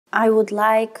I would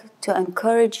like to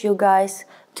encourage you guys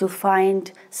to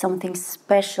find something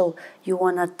special you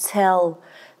want to tell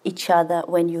each other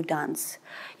when you dance.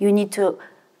 You need to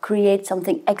create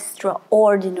something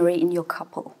extraordinary in your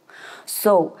couple.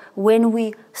 So when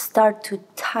we start to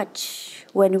touch,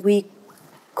 when we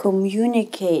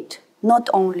communicate, not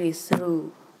only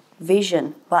through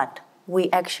vision, but we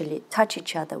actually touch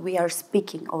each other, we are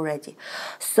speaking already.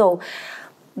 So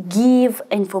give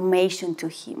information to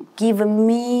him, give a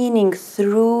meaning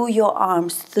through your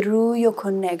arms, through your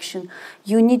connection.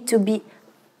 You need to be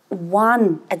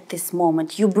one at this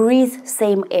moment. You breathe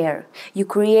same air, you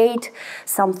create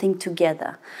something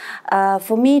together.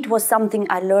 For me, it was something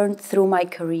I learned through my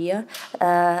career,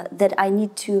 that I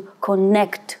need to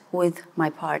connect with my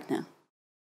partner.